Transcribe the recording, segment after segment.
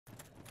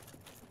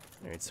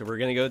Alright, so we're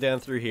gonna go down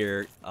through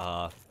here.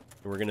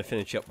 We're gonna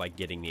finish up by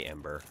getting the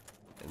Ember.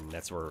 And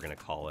that's where we're gonna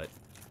call it.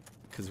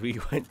 Because we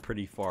went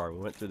pretty far. We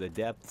went through the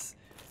depths.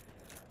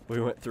 We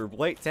went through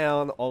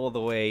Blighttown all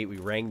the way. We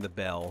rang the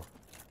bell.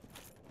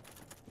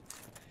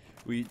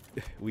 We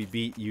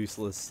beat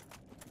useless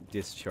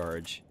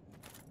discharge.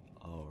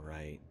 Oh,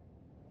 right.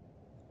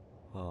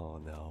 Oh,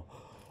 no.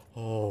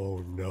 Oh,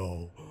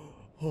 no.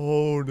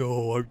 Oh,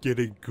 no. I'm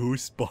getting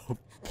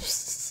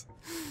goosebumps.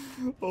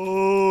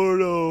 Oh,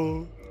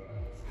 no.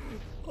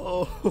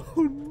 Oh,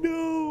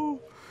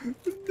 no.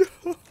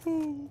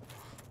 No.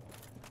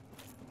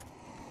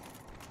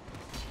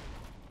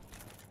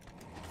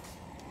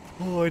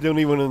 Oh, I don't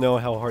even want to know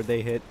how hard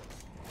they hit.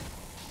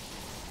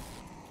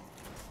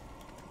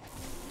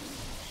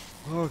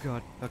 Oh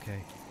god,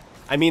 okay.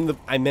 I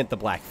meant the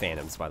Black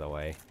Phantoms, by the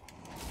way.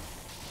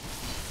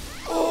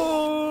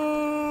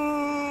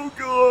 Oh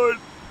god!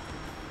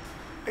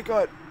 I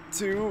got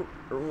 2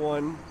 or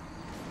 1.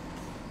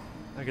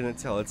 I'm gonna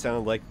tell, it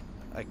sounded like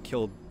I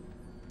killed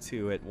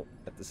 2 at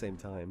the same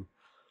time.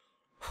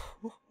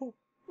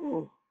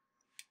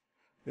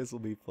 This will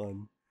be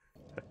fun.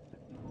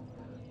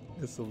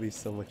 This will be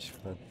so much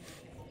fun.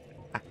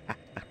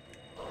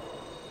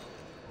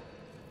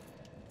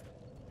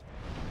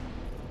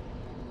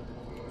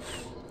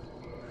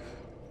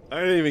 I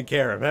don't even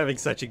care. I'm having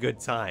such a good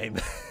time.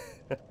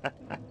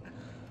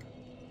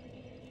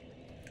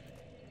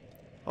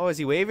 Oh, is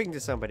he waving to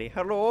somebody?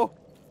 Hello?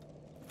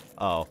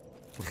 Oh.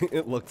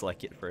 It looked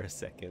like it for a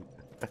second.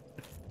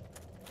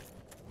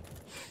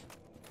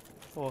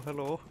 Oh,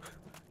 hello.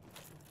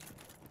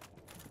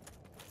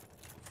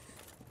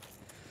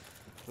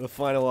 The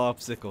final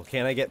obstacle.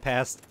 Can I get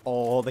past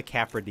all the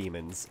Capra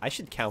demons? I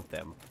should count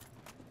them.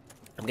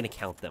 I'm gonna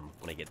count them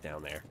when I get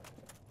down there.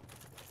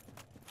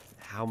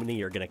 How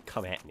many are gonna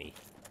come at me?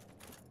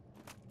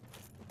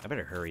 I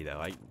better hurry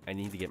though. I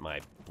need to get my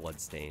blood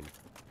stain.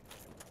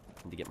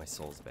 I need to get my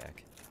souls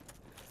back.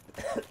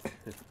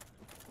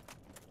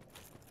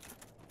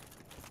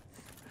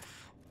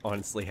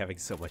 Honestly, having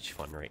so much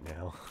fun right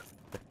now.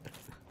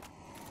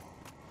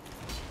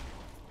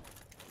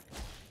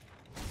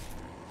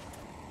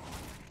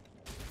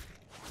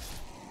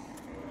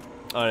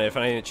 Oh, and if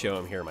I didn't show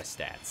him, here are my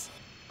stats.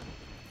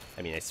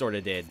 I mean, I sort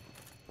of did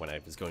when I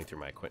was going through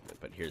my equipment,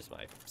 but here's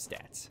my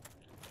stats.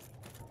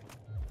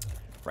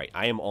 Right,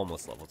 I am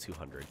almost level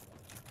 200.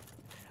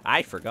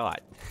 I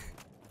forgot.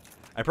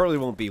 I probably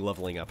won't be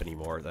leveling up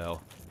anymore, though.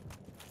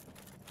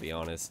 To be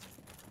honest.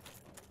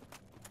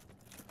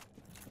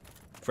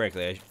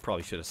 Frankly, I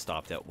probably should have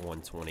stopped at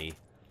 120.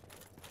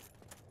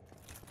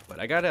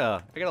 But I got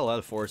a lot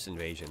of forest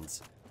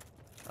invasions.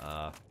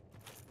 A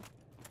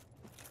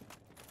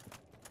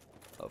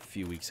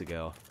few weeks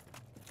ago.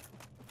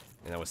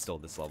 And I was still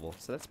at this level,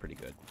 so that's pretty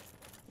good.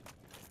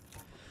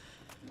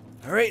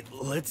 Alright,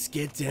 let's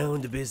get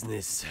down to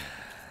business.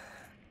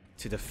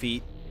 To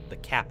defeat the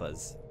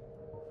Kappas.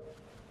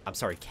 I'm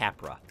sorry,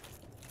 Capra.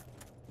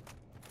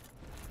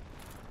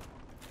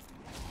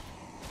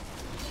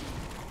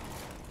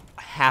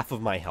 Half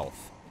of my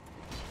health.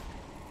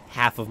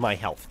 Half of my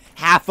health.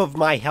 Half of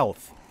my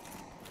health!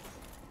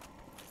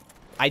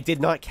 I did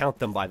not count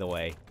them, by the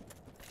way.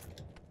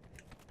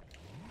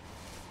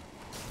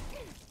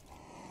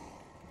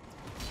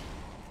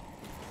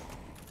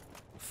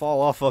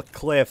 Fall off a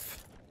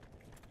cliff.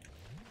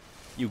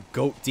 You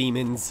goat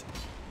demons.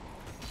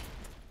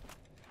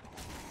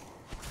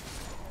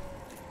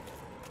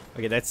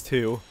 Okay, that's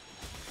 2.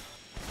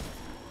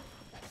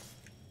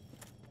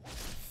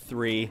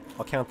 3.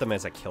 I'll count them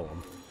as I kill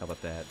them. How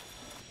about that?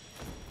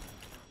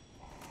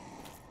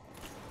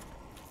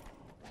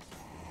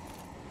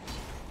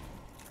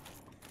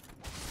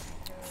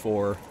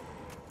 4.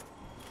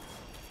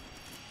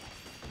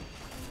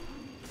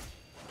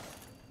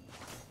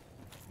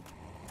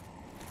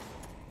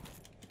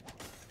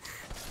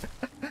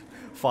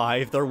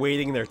 5. They're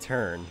waiting their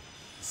turn.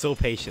 So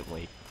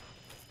patiently.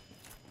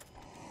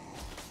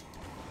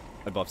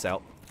 My buff's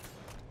out.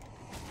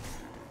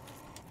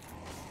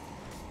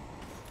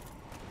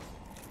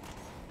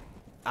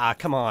 Ah,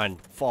 come on.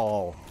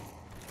 Fall.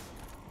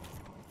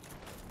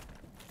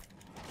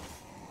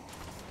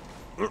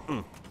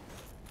 Mm-mm.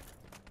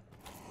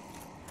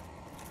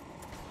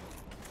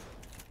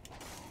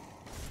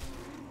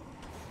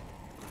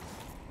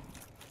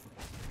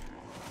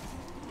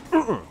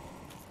 Mm-mm.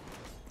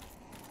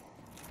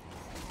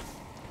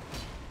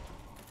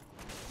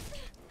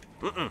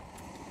 Mm-mm.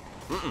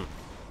 Mm-mm.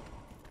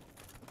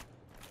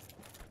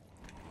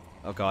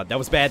 Oh god, that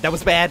was bad. That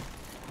was bad.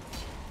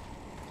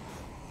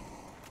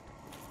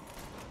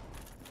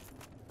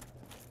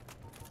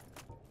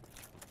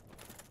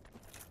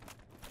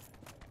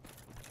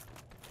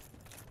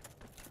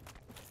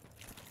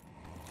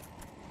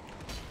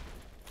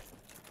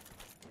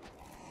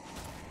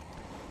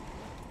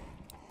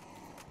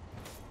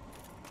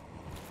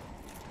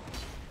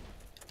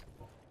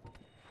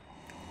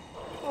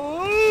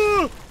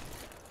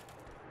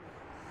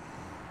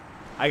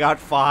 I got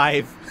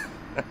 5.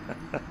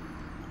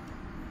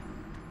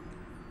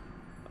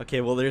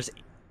 Okay, well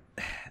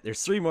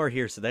There's 3 more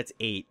here, so that's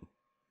 8.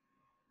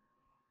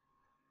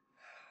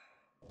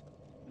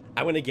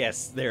 I want to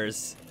guess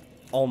there's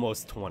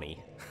almost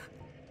 20.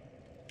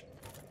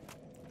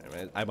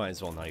 I might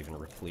as well not even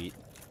replete.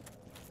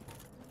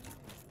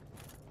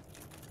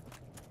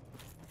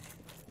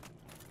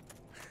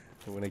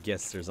 I want to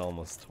guess there's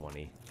almost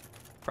 20.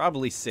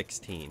 Probably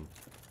 16.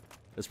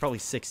 There's probably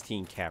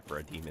 16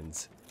 Capra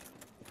demons.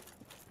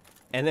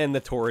 And then the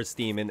Taurus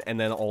demon, and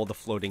then all the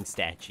floating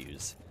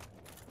statues.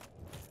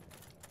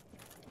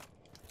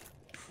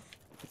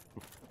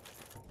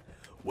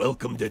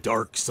 Welcome to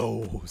Dark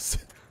Souls.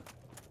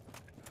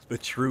 The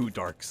true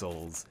Dark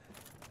Souls.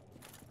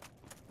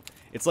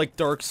 It's like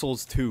Dark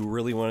Souls 2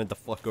 really wanted to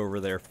fuck over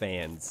their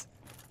fans.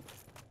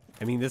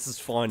 I mean, this is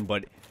fun,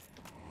 but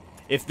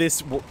if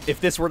this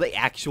were the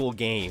actual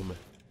game,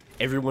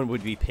 everyone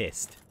would be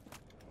pissed.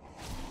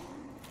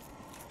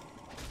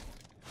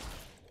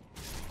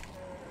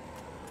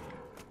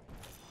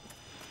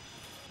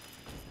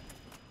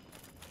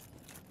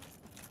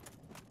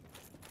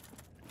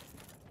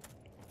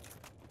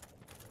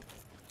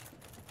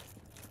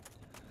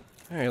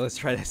 Alright, let's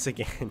try this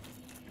again.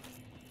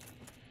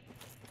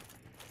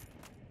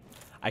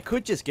 I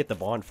could just get the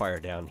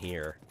bonfire down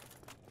here,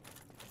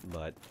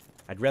 but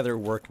I'd rather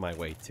work my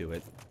way to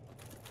it.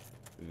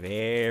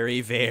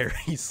 Very,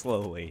 very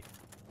slowly.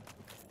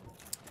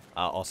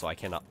 Also, I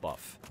cannot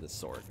buff this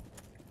sword,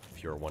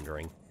 if you're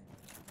wondering.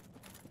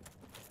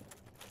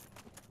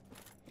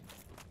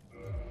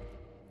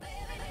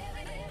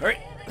 Alright.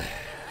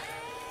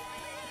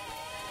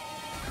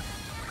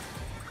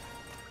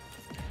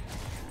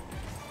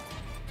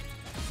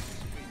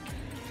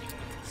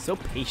 So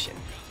patient.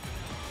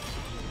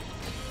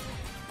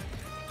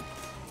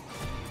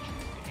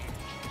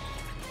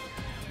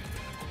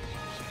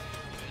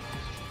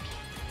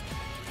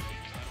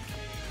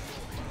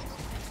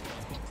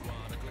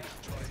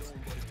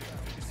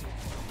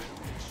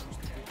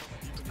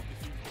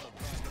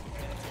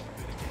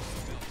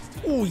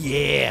 Oh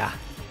yeah.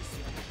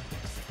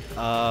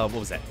 What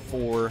was that?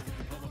 4.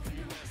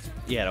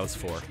 Yeah, that was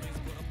 4.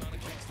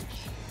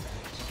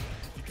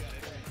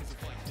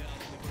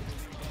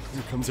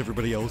 Here comes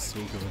everybody else.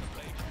 Oh god.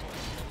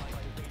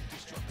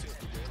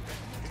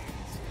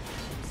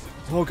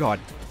 Oh god.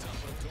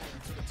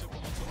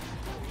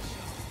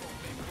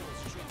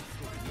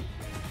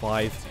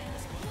 5.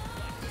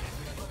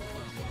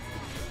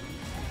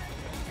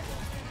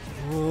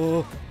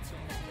 Oh.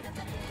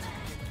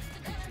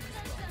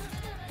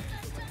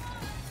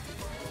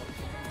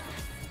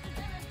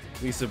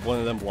 At least if one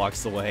of them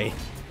blocks the way.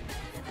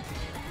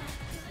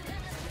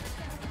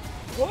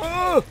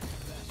 Whoa!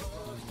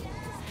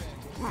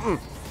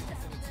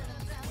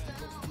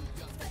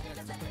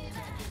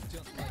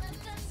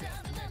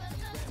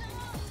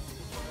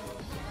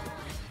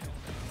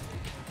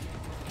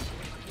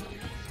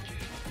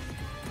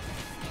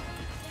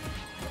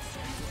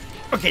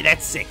 Okay,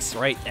 that's 6,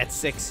 right? That's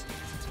 6.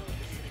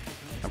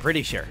 I'm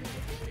pretty sure.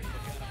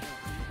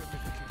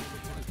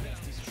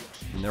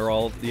 And they're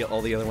all the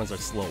other ones are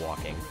slow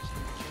walking.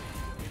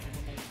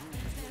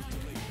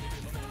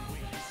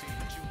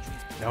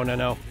 No, no,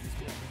 no.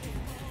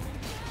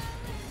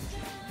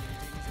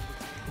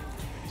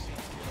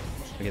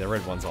 Okay, the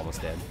red one's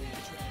almost dead.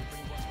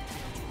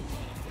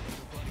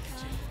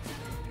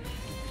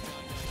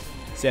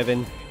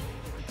 7.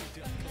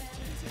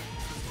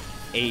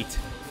 8.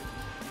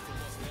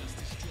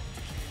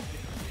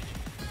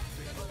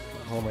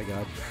 Oh my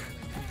god.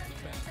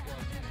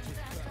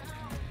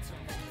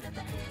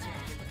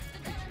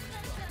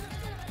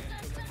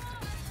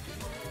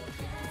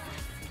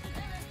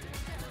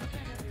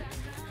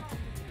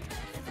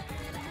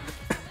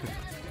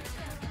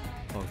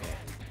 Okay.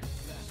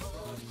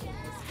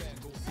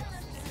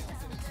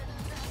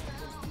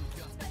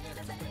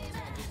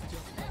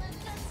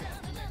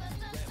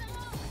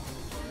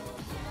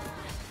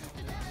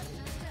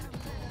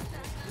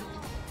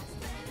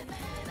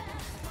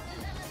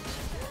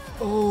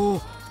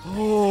 Oh,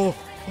 oh,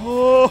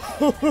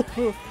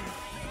 oh.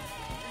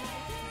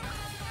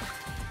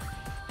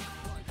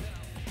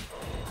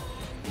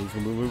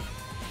 Move.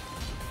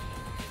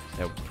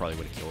 That probably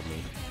would have killed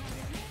me.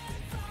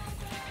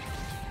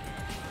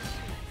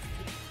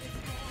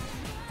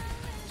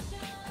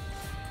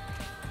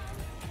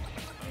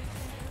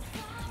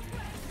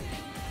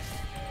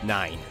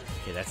 Nine.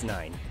 Okay, that's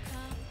 9.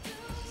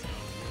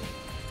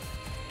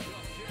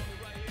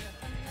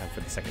 Time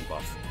for the second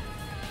buff.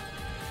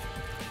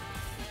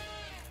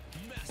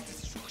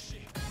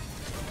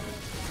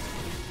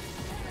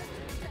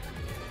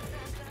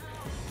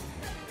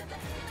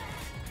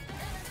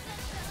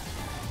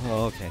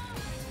 Oh, okay.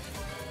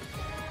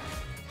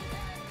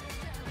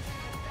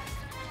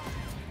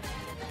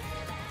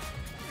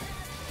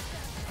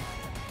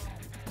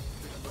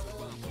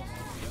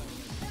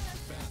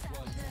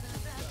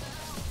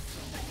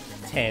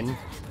 Ten.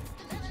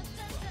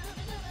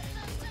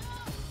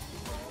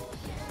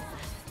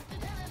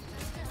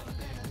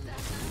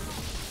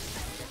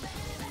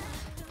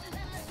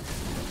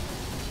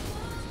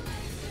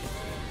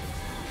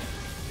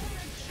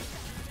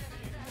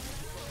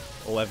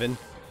 $11.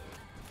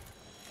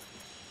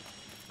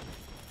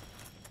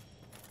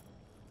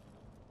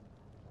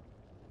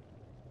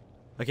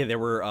 Okay, there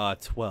were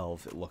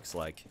 12, it looks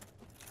like.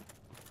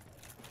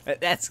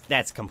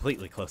 That's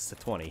completely close to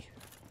 20.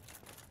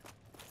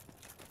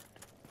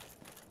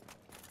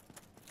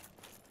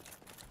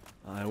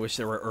 I wish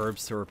there were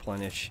herbs to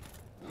replenish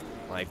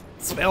my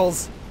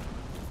spells.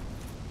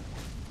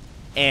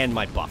 And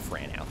my buff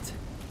ran out.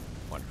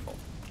 Wonderful.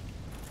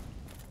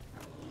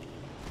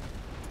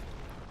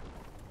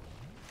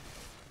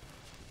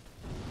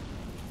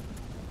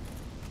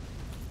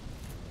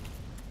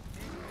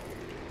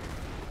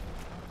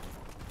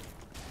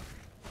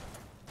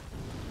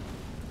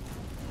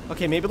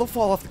 Okay, maybe they'll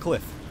fall off the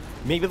cliff.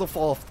 Maybe they'll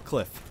fall off the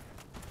cliff.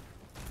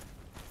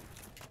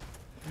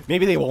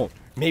 Maybe they won't.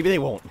 Maybe they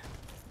won't.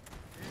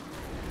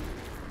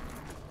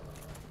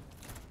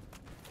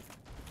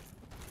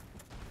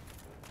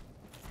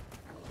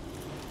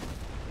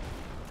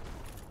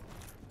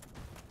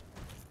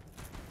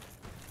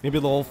 Maybe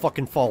they'll all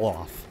fucking fall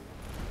off.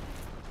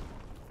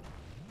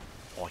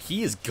 Oh,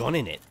 he is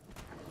gunning it.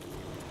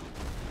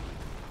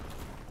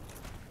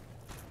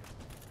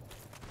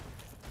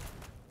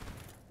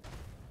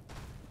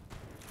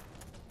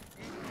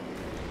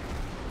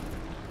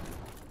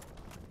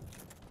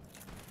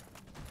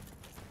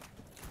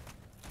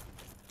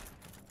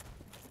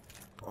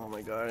 Oh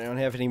my god, I don't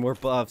have any more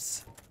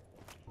buffs.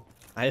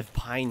 I have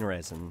pine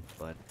resin,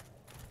 but...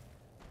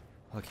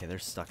 Okay, they're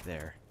stuck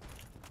there.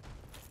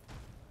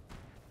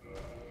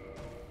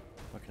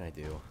 What can I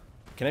do?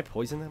 Can I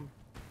poison them?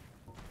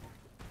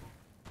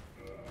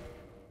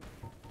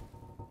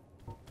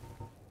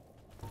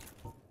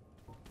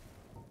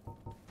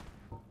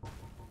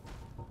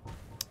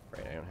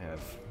 Right, I don't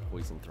have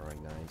poison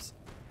throwing knives.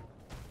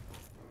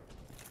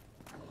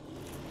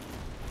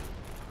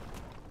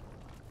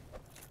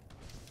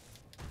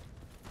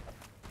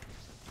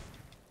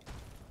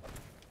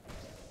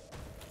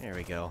 There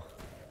we go.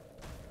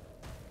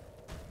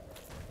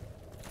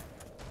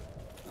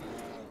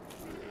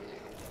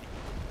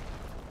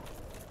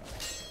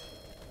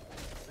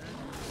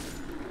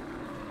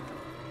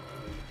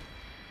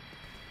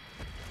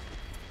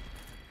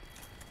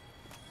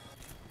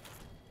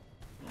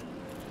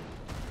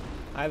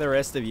 Hi, the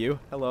rest of you.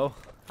 Hello.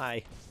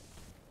 Hi.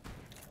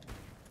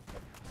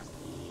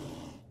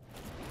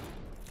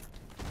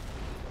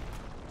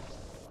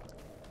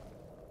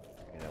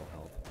 That'll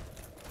help.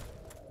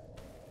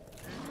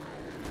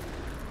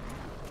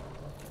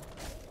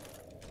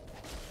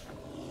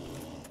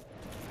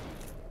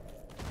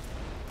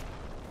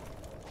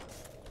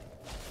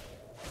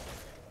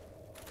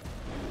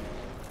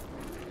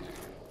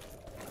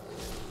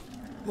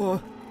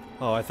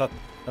 Oh, I thought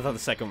the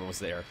second one was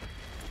there.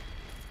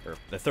 Or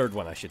the third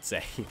one, I should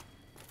say.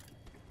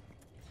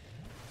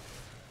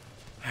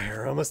 Alright,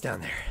 we're almost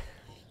down there.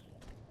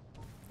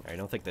 I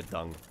don't think the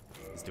dung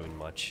is doing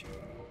much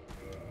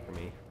for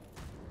me.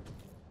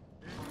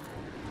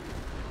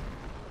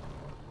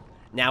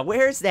 Now,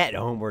 where's that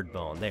homeward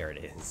bone? There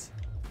it is.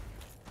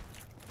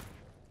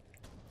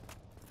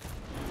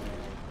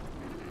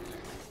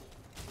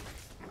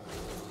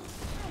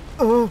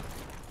 Oh!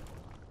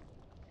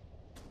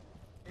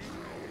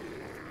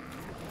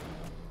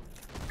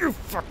 You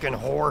fucking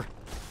whore!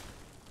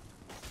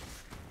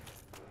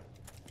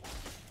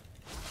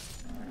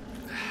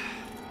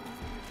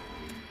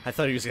 I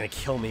thought he was gonna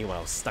kill me when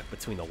I was stuck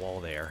between the wall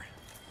there.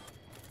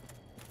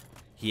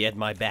 He had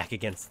my back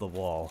against the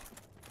wall.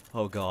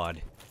 Oh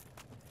god.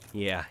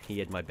 Yeah, he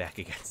had my back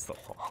against the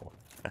wall.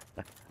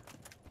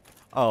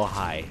 Oh,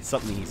 hi.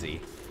 Something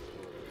easy.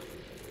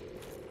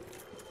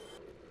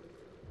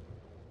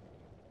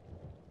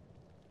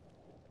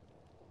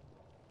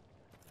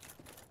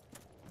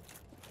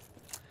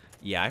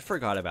 Yeah, I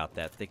forgot about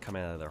that. They come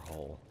out of their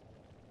hole.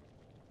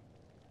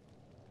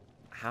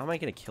 How am I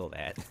gonna kill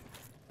that?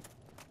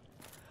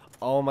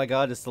 Oh my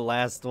god, it's the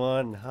last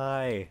one.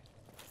 Hi.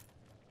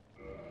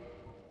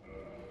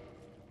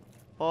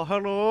 Oh,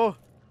 hello.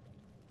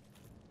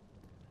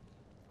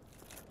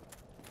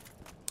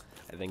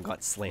 I then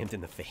got slammed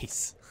in the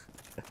face.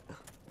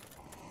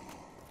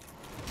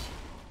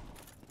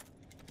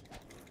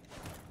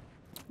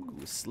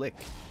 Ooh, slick.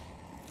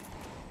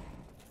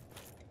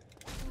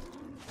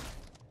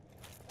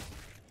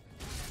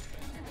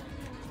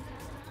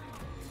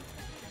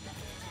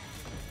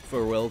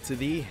 Farewell to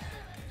thee.